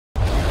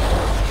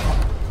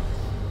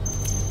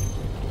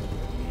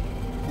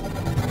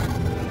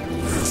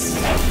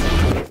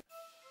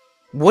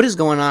What is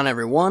going on,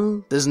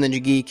 everyone? This is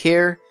NinjaGeek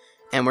here,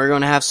 and we're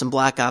going to have some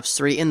Black Ops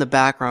 3 in the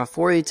background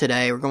for you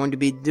today. We're going to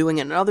be doing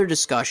another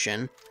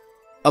discussion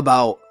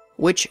about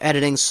which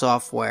editing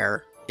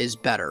software is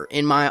better,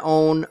 in my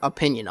own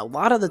opinion. A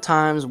lot of the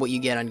times what you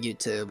get on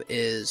YouTube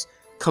is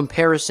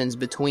comparisons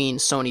between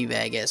Sony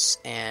Vegas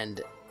and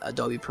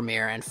Adobe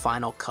Premiere and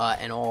Final Cut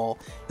and all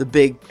the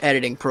big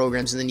editing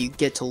programs, and then you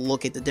get to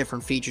look at the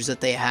different features that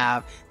they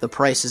have, the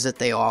prices that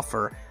they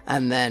offer,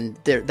 and then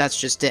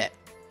that's just it.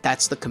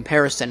 That's the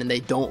comparison, and they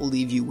don't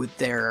leave you with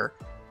their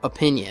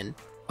opinion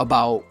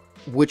about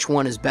which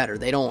one is better.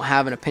 They don't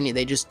have an opinion.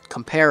 They just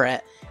compare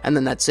it, and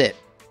then that's it.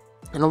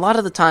 And a lot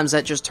of the times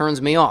that just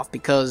turns me off,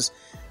 because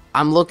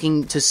I'm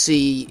looking to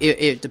see,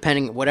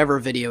 depending whatever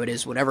video it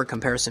is, whatever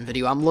comparison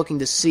video, I'm looking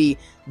to see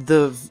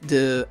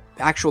the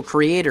actual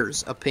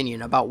creator's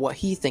opinion about what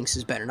he thinks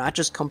is better, not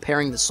just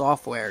comparing the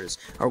softwares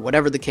or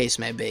whatever the case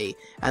may be,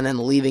 and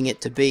then leaving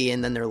it to be,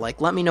 and then they're like,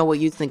 let me know what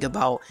you think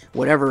about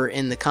whatever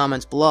in the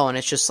comments below, and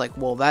it's just like,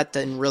 well, that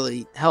didn't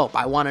really help.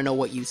 I want to know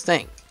what you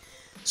think.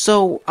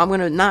 So I'm going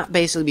to not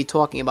basically be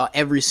talking about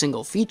every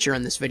single feature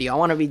in this video. I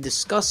want to be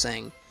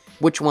discussing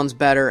which one's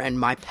better and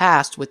my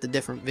past with the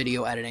different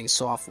video editing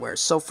software.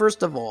 So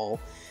first of all,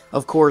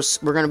 of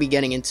course, we're going to be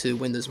getting into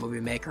Windows Movie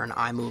Maker and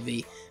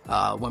iMovie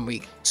when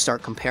we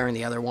start comparing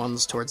the other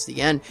ones towards the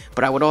end.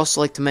 But I would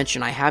also like to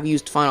mention I have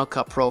used Final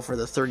Cut Pro for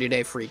the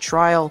 30-day free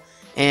trial,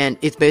 and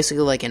it's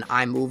basically like an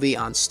iMovie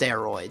on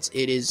steroids.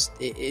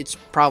 It's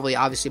probably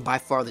obviously by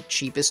far the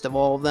cheapest of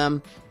all of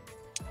them,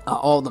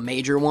 all the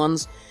major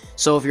ones.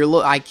 So if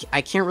you're I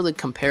can't really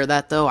compare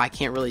that, though. I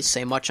can't really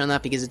say much on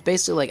that because it's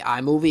basically like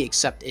iMovie,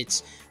 except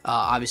it's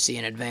obviously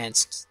an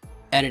advanced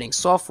editing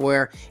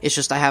software. It's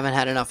just I haven't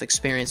had enough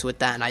experience with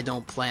that, and I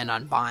don't plan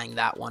on buying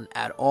that one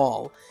at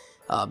all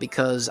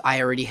because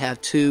I already have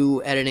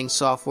two editing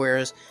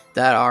softwares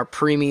that are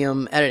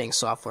premium editing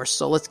software.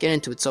 So let's get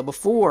into it. So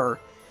before,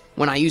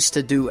 when I used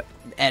to do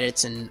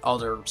edits and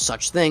other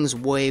such things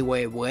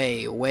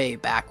way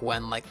back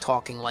when, like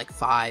talking like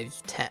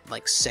 5, 10,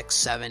 like 6,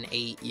 7,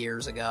 8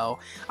 years ago,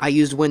 I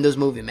used Windows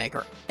Movie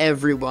Maker.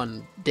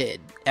 Everyone did.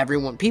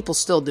 People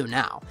still do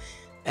now.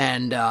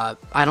 And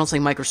I don't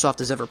think Microsoft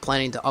is ever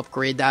planning to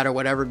upgrade that or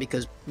whatever,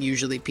 because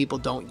usually people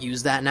don't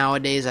use that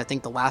nowadays. I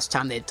think the last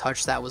time they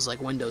touched that was like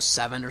Windows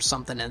 7 or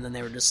something, and then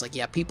they were just like,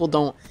 yeah, people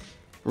don't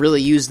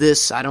really use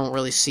this. I don't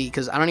really see,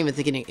 because I don't even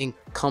think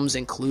it comes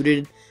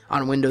included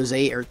on Windows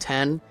 8 or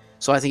 10,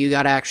 so I think you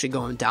got to actually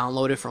go and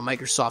download it from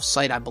Microsoft's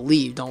site, I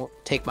believe. Don't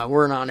take my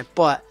word on it,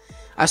 but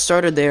I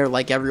started there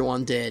like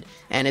everyone did,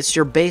 and it's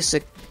your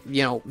basic,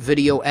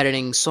 video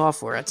editing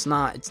software. It's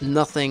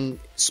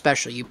nothing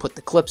special. You put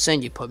the clips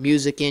in, you put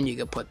music in, you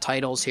can put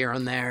titles here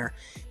and there,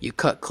 you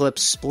cut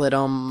clips, split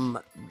them,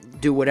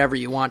 do whatever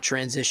you want,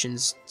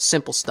 transitions,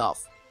 simple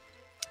stuff.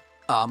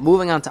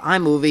 Moving on to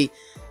iMovie,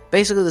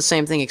 basically the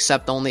same thing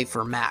except only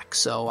for Mac.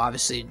 So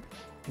obviously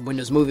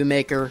Windows Movie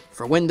Maker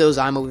for Windows,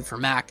 iMovie for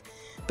Mac.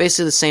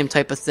 Basically the same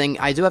type of thing.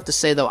 I do have to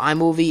say, though,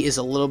 iMovie is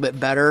a little bit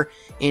better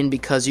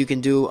because you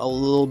can do a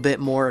little bit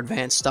more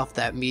advanced stuff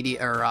that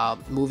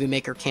Movie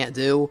Maker can't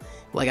do.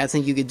 Like, I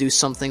think you could do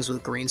some things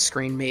with green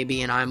screen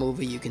maybe in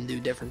iMovie. You can do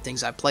different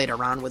things. I played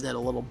around with it a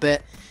little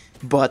bit,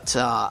 but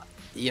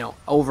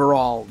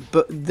overall,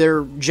 but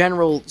they're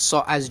generally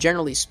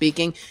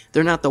speaking,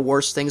 they're not the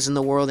worst things in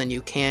the world, and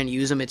you can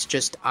use them. It's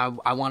just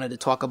I wanted to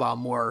talk about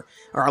more,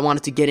 or I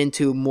wanted to get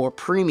into more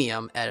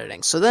premium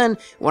editing. So then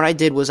what I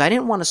did was I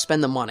didn't want to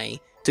spend the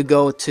money to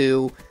go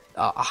to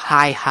a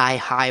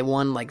high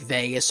one like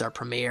Vegas or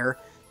Premiere.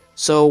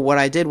 So what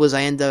I did was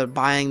I ended up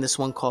buying this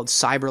one called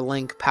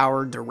Cyberlink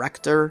Power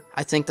Director.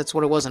 I think that's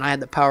what it was, and I had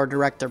the Power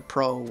Director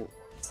Pro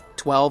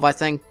 12, I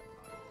think.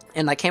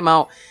 And I came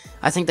out,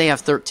 I think they have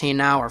 13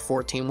 now or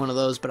 14, one of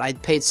those, but I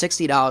paid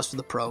 $60 for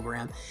the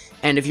program.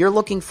 And if you're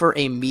looking for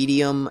a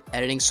medium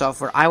editing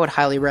software, I would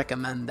highly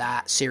recommend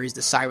that series, the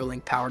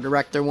Cyberlink Power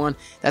Director one.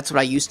 That's what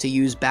I used to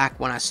use back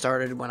when I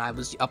started, when I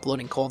was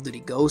uploading Call of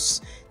Duty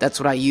Ghosts. That's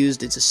what I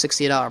used. It's a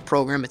 $60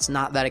 program. It's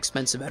not that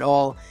expensive at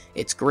all.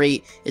 It's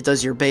great. It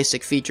does your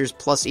basic features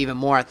plus even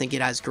more. I think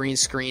it has green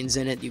screens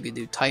in it. You could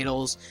do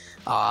titles.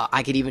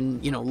 I could even,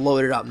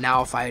 load it up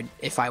now if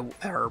I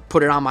or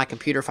put it on my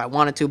computer if I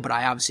wanted to, but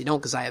I obviously don't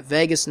because I have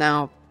Vegas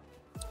now.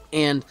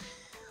 And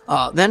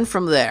then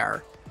from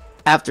there,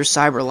 after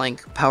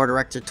Cyberlink Power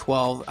Director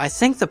 12, I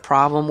think the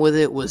problem with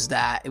it was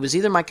that it was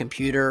either my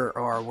computer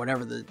or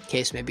whatever the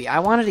case may be. I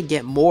wanted to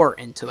get more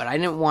into it. I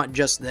didn't want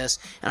just this,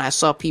 and I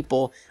saw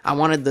people. I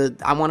wanted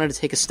to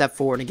take a step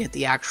forward and get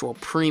the actual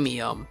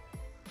premium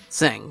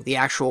thing, the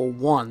actual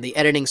one, the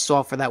editing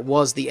software that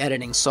was the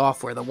editing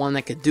software, the one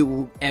that could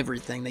do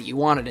everything that you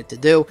wanted it to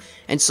do.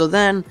 And so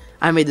then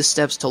I made the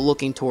steps to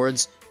looking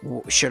towards,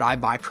 should I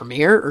buy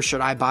Premiere or should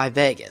I buy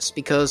Vegas?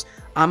 Because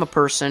I'm a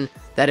person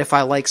that if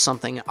I like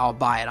something, I'll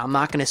buy it. I'm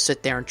not going to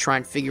sit there and try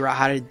and figure out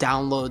how to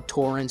download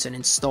torrents and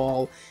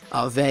install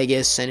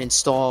Vegas and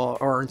install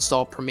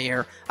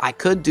Premiere. I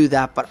could do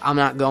that, but I'm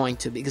not going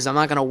to, because I'm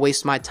not going to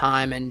waste my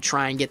time and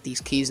try and get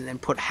these keys and then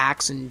put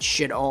hacks and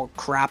shit, all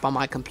crap on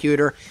my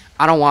computer.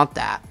 I don't want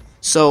that.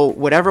 So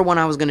whatever one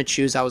I was going to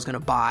choose, I was going to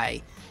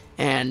buy.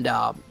 And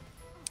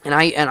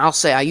I'll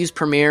say I use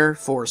Premiere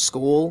for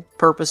school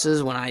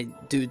purposes when I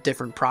do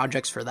different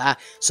projects for that.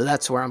 So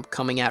that's where I'm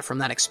coming at from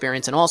that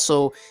experience. And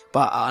also,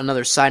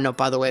 another side note,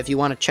 by the way, if you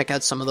want to check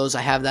out some of those,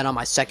 I have that on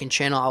my second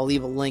channel. I'll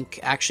leave a link,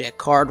 actually a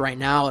card right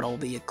now. It'll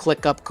be a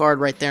ClickUp card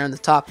right there on the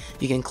top.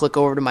 You can click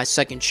over to my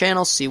second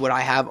channel, see what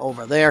I have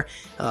over there.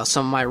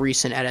 Some of my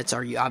recent edits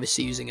are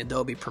obviously using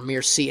Adobe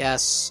Premiere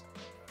CS5,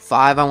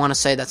 I want to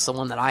say. That's the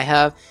one that I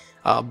have.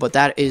 But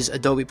that is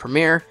Adobe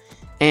Premiere.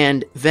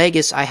 And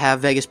Vegas, I have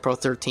Vegas Pro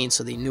 13,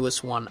 so the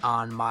newest one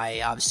on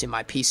obviously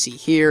my PC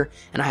here,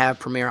 and I have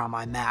Premiere on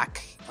my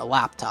Mac, a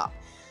laptop.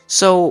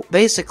 So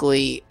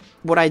basically,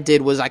 what I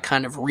did was I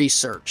kind of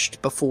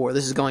researched before.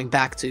 This is going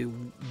back to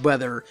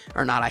whether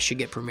or not I should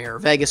get Premiere or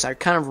Vegas. I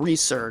kind of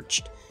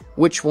researched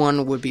which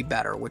one would be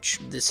better, which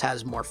this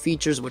has more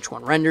features, which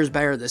one renders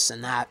better, this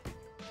and that.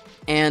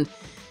 And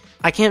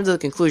I came to the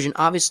conclusion,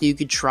 obviously you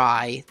could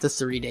try the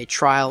 30-day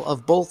trial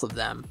of both of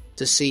them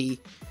to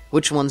see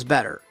which one's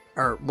better.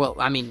 Or, well,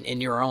 I mean,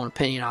 in your own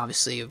opinion,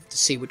 obviously, to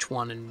see which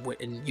one,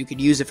 and you could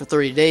use it for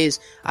 30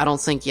 days. I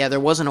don't think, there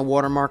wasn't a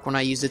watermark when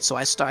I used it, so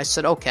I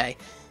said, okay,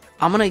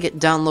 I'm going to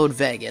download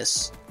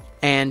Vegas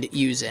and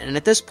use it. And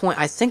at this point,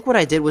 I think what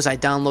I did was I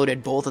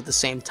downloaded both at the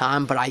same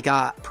time, but I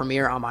got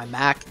Premiere on my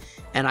Mac,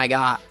 and I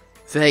got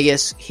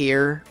Vegas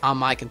here on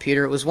my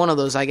computer. It was one of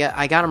those, I got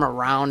them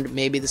around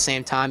maybe the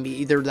same time,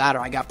 either that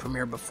or I got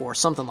Premiere before,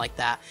 something like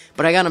that.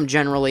 But I got them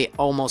generally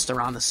almost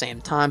around the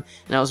same time,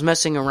 and I was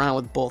messing around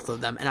with both of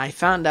them, and I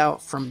found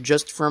out from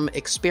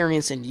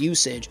experience and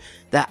usage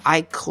that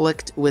I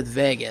clicked with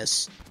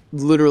Vegas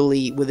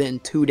literally within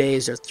 2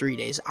 days or 3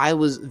 days.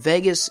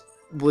 Vegas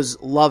was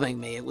loving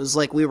me. It was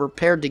like we were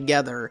paired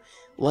together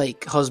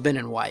like husband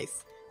and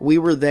wife. We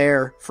were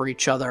there for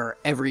each other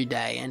every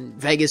day, and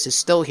Vegas is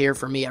still here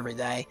for me every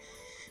day,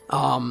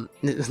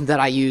 that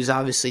I use,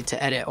 obviously,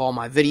 to edit all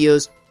my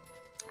videos.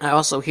 I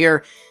also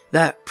hear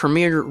that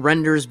Premiere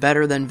renders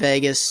better than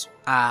Vegas.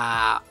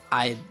 I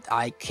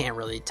can't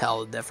really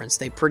tell the difference.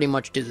 They pretty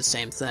much do the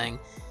same thing.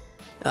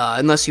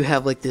 Unless you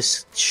have, like,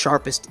 this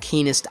sharpest,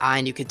 keenest eye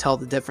and you can tell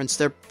the difference,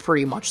 they're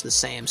pretty much the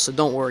same, so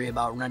don't worry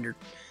about render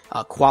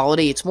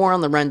quality. It's more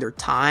on the render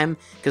time,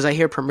 because I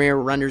hear Premiere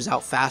renders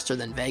out faster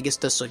than Vegas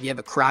does, so if you have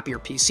a crappier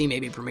PC,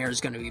 maybe Premiere is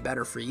going to be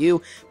better for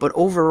you. But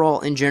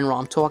overall, in general,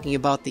 I'm talking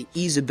about the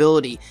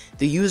easeability.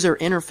 The user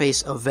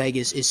interface of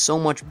Vegas is so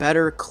much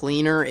better,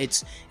 cleaner.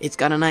 It's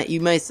got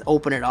you may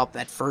open it up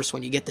at first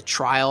when you get the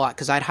trial,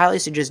 because I'd highly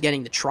suggest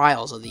getting the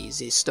trials of these.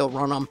 They still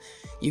run them.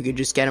 You could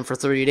just get them for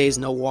 30 days,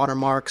 no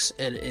watermarks.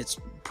 It's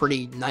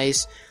pretty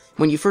nice.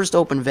 When you first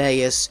open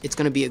Vegas, it's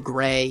going to be a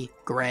gray,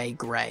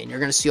 and you're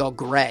going to see all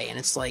gray, and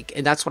it's like,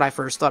 and that's what I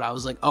first thought. I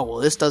was like, oh, well,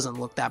 this doesn't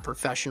look that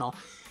professional.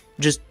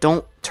 Just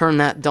don't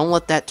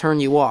let that turn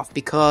you off,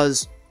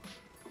 because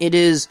it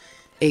is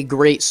a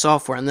great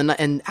software.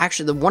 And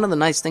actually, one of the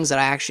nice things that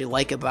I actually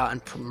like about,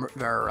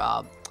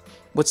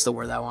 what's the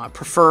word that I want?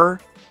 Prefer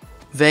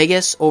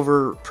Vegas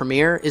over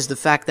Premiere is the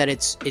fact that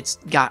it's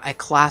got a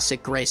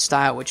classic gray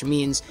style, which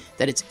means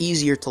that it's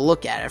easier to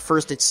look at. At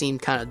first, it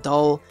seemed kind of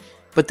dull,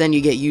 but then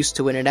you get used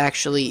to it, and it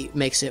actually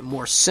makes it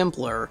more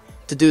simpler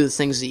to do the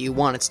things that you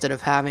want, instead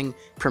of having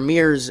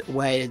Premiere's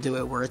way to do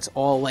it, where it's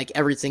all like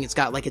everything, it's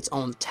got like its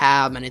own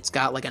tab, and it's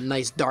got like a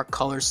nice dark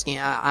color scheme.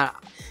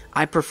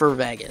 I prefer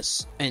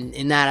Vegas, and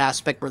in that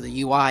aspect where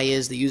the UI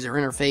is, the user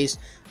interface,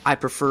 I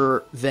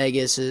prefer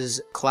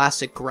Vegas's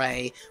classic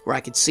gray, where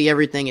I could see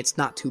everything, it's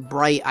not too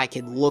bright, I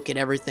could look at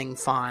everything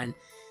fine,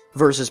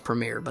 versus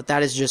Premiere. But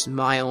that is just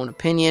my own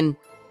opinion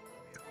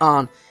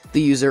on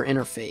the user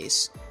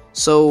interface.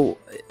 So,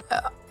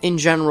 in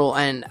general,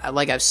 and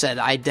like I've said,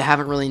 I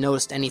haven't really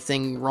noticed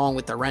anything wrong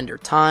with the render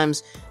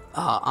times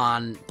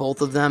on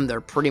both of them. They're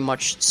pretty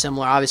much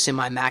similar. Obviously,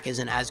 my Mac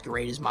isn't as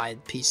great as my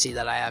PC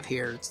that I have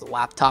here. It's the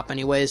laptop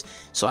anyways,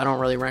 so I don't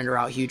really render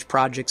out huge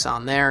projects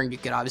on there. And you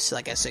could obviously,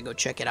 like I said, go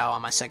check it out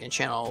on my second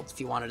channel if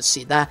you wanted to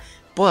see that.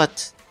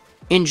 But,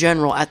 in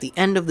general, at the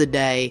end of the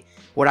day,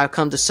 what I've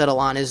come to settle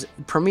on is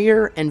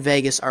Premiere and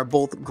Vegas are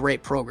both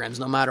great programs,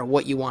 no matter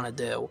what you want to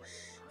do.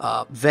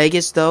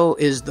 Vegas, though,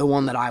 is the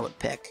one that I would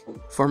pick,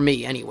 for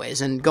me anyways.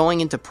 And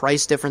going into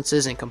price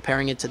differences and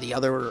comparing it to the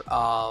other,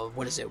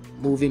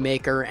 Movie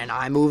Maker and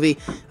iMovie,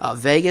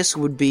 Vegas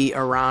would be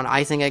around,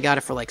 I think I got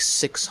it for like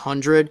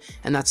 $600,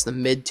 and that's the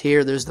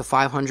mid-tier. There's the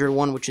 $500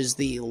 one, which is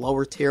the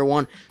lower-tier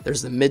one.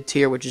 There's the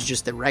mid-tier, which is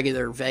just the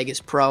regular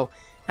Vegas Pro.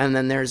 And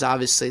then there's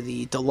obviously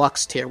the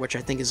deluxe tier, which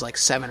I think is like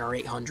 $700 or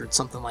 $800,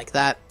 something like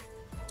that.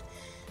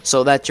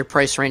 So that's your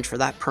price range for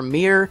that.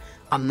 Premiere,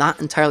 I'm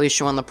not entirely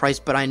sure on the price,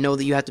 but I know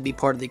that you have to be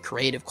part of the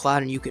Creative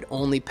Cloud, and you could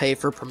only pay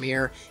for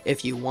Premiere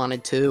if you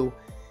wanted to.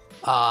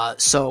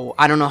 So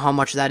I don't know how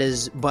much that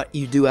is, but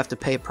you do have to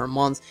pay per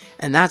month.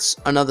 And that's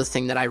another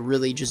thing that I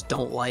really just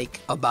don't like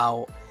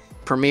about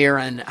Premiere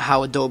and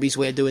how Adobe's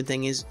way of doing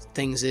things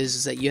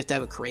is that you have to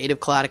have a Creative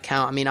Cloud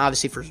account. I mean,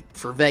 obviously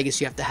for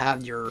Vegas, you have to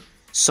have your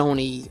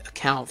Sony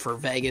account for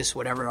Vegas,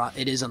 whatever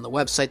it is on the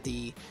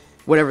website,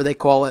 whatever they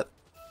call it.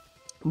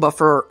 But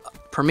for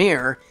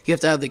Premiere, you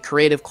have to have the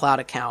Creative Cloud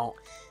account,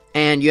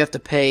 and you have to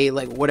pay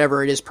like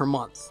whatever it is per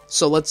month.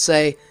 So let's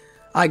say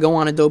I go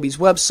on Adobe's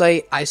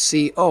website, I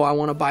see, oh, I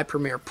want to buy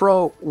Premiere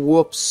Pro.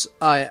 Whoops,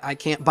 I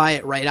can't buy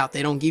it right out.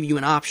 They don't give you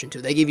an option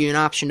to. They give you an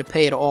option to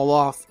pay it all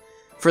off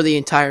for the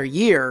entire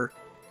year,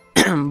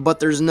 but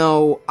there's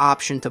no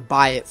option to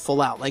buy it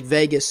full out. Like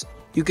Vegas,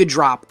 you could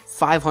drop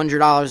 $500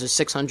 or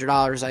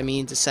 $600, I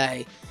mean to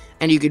say,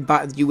 and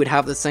you would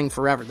have the thing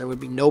forever. There would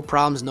be no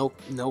problems,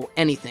 no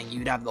anything.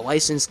 You'd have the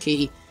license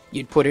key.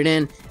 You'd put it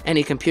in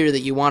any computer that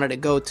you wanted to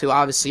go to.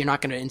 Obviously, you're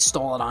not going to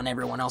install it on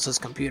everyone else's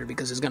computer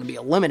because there's going to be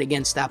a limit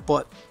against that.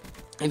 But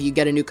if you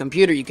get a new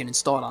computer, you can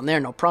install it on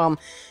there, no problem.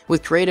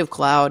 With Creative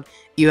Cloud,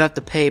 you have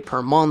to pay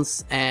per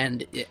month.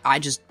 And I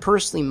just,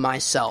 personally,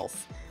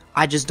 myself,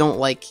 I just don't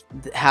like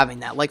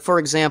having that. Like, for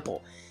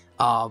example,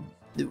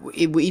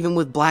 even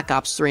with Black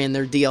Ops 3 and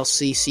their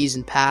DLC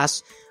Season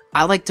Pass,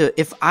 I like to,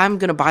 if I'm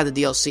going to buy the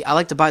DLC, I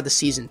like to buy the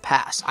Season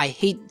Pass. I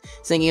hate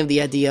thinking of the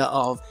idea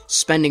of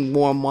spending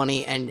more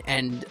money and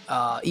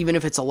even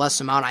if it's a less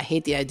amount, I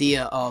hate the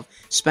idea of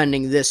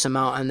spending this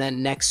amount and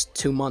then next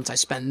 2 months I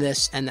spend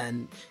this and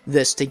then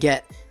this to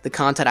get the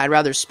content. I'd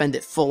rather spend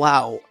it full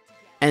out,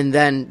 and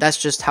then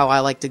that's just how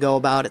I like to go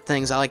about it.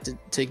 I like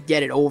to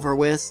get it over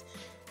with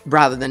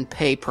rather than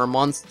pay per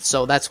month.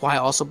 So that's why I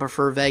also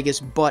prefer Vegas,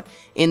 but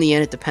in the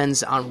end it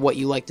depends on what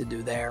you like to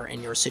do there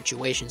in your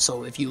situation.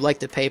 So if you like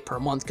to pay per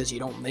month because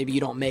maybe you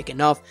don't make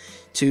enough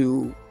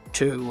to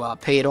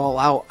pay it all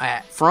out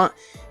at front,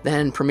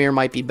 then Premiere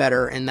might be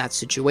better in that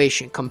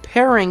situation.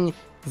 Comparing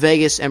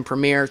Vegas and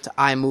Premiere to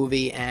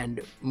iMovie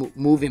and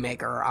Movie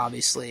Maker,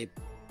 obviously,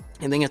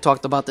 I think I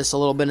talked about this a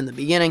little bit in the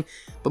beginning,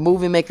 but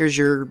Movie Maker is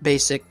your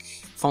basic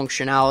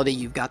functionality.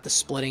 You've got the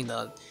splitting,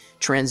 the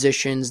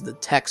transitions, the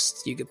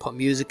text, you could put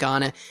music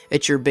on it.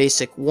 It's your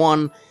basic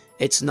one.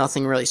 It's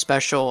nothing really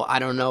special. I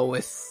don't know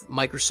if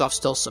Microsoft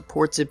still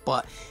supports it,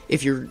 but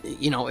if you're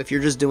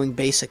just doing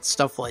basic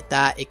stuff like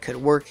that, it could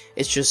work.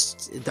 It's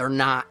just they're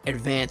not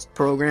advanced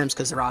programs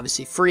because they're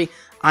obviously free.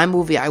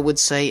 iMovie, I would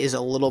say, is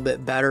a little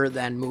bit better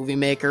than Movie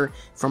Maker.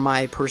 From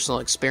my personal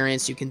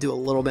experience, you can do a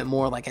little bit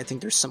more. Like, I think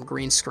there's some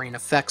green screen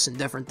effects and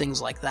different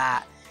things like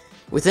that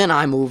within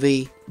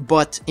iMovie,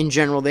 but in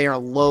general, they are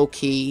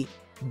low-key,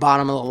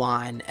 bottom of the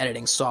line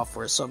editing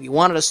software. So if you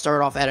wanted to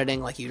start off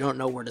editing, like you don't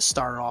know where to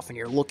start off and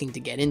you're looking to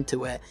get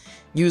into it,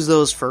 use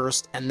those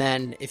first. And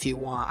then if you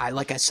want,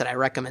 like I said, I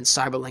recommend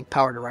Cyberlink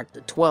Power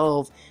Director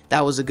 12.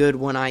 That was a good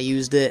one. I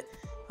used it.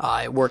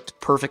 It worked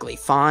perfectly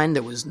fine.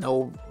 There was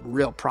no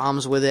real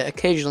problems with it.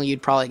 Occasionally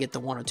you'd probably get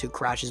the one or two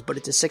crashes, but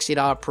it's a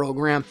 $60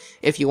 program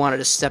if you wanted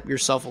to step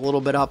yourself a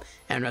little bit up.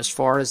 And as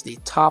far as the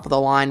top of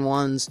the line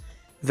ones,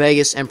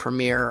 Vegas and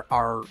Premiere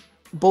are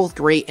both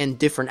great in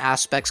different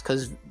aspects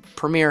because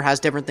Premiere has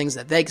different things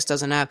that Vegas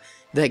doesn't have.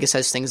 Vegas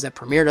has things that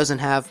Premiere doesn't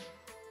have.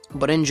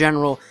 But in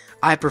general,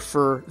 I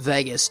prefer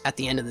Vegas at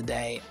the end of the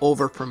day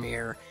over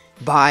Premiere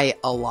by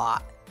a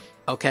lot.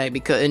 Okay?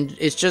 Because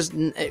it's just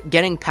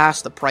getting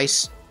past the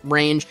price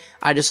range.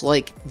 I just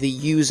like the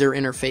user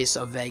interface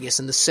of Vegas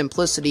and the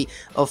simplicity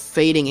of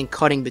fading and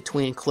cutting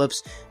between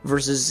clips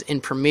versus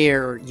in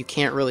Premiere, you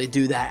can't really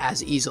do that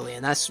as easily.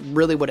 And that's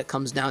really what it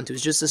comes down to,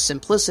 is just the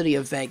simplicity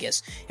of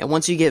Vegas. And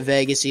once you get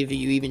Vegas, if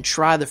you even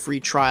try the free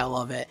trial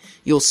of it,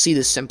 you'll see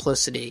the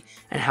simplicity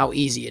and how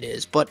easy it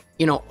is. But,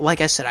 like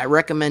I said, I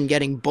recommend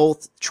getting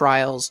both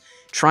trials,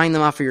 trying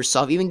them out for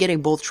yourself, even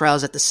getting both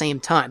trials at the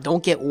same time.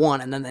 Don't get one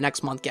and then the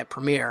next month get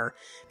Premiere,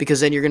 because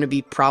then you're going to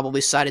be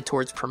probably sided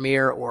towards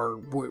Premiere or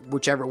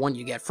whichever one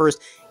you get first.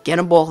 Get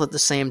them both at the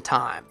same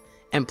time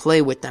and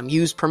play with them.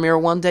 Use Premiere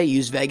one day,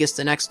 use Vegas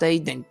the next day,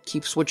 then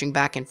keep switching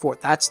back and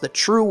forth. That's the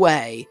true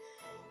way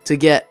to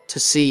get to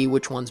see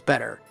which one's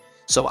better.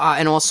 So,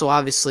 and also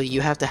obviously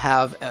you have to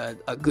have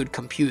a good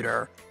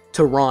computer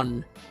to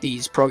run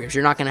these programs.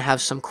 You're not going to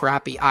have some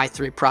crappy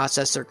i3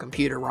 processor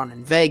computer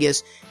running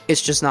Vegas.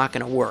 It's just not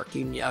going to work.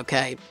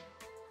 Okay?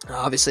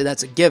 Obviously,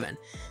 that's a given.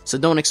 So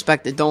don't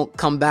expect it. Don't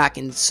come back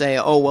and say,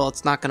 oh, well,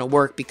 it's not going to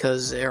work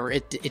because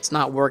it's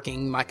not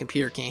working. My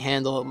computer can't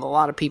handle it. A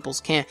lot of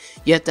people's can't.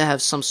 You have to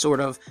have some sort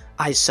of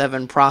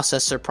i7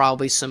 processor,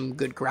 probably some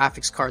good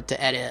graphics card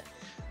to edit.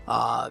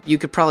 You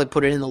could probably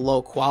put it in the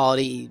low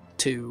quality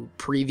to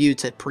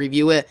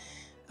preview it.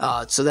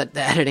 So that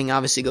the editing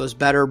obviously goes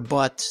better,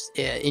 but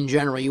in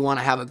general, you want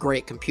to have a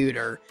great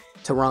computer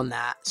to run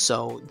that.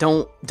 So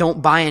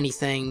don't buy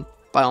anything.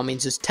 By all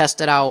means, just test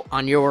it out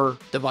on your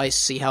device,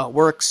 see how it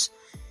works.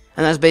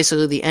 And that's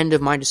basically the end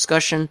of my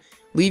discussion.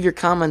 Leave your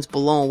comments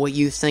below on what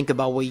you think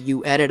about what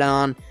you edit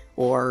on,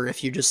 or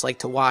if you just like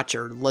to watch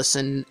or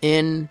listen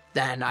in,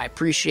 then I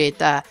appreciate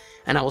that.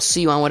 And I will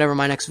see you on whatever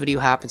my next video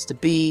happens to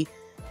be.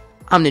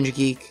 I'm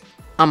NinjaGeek.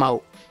 I'm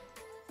out.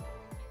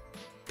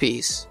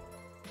 Peace.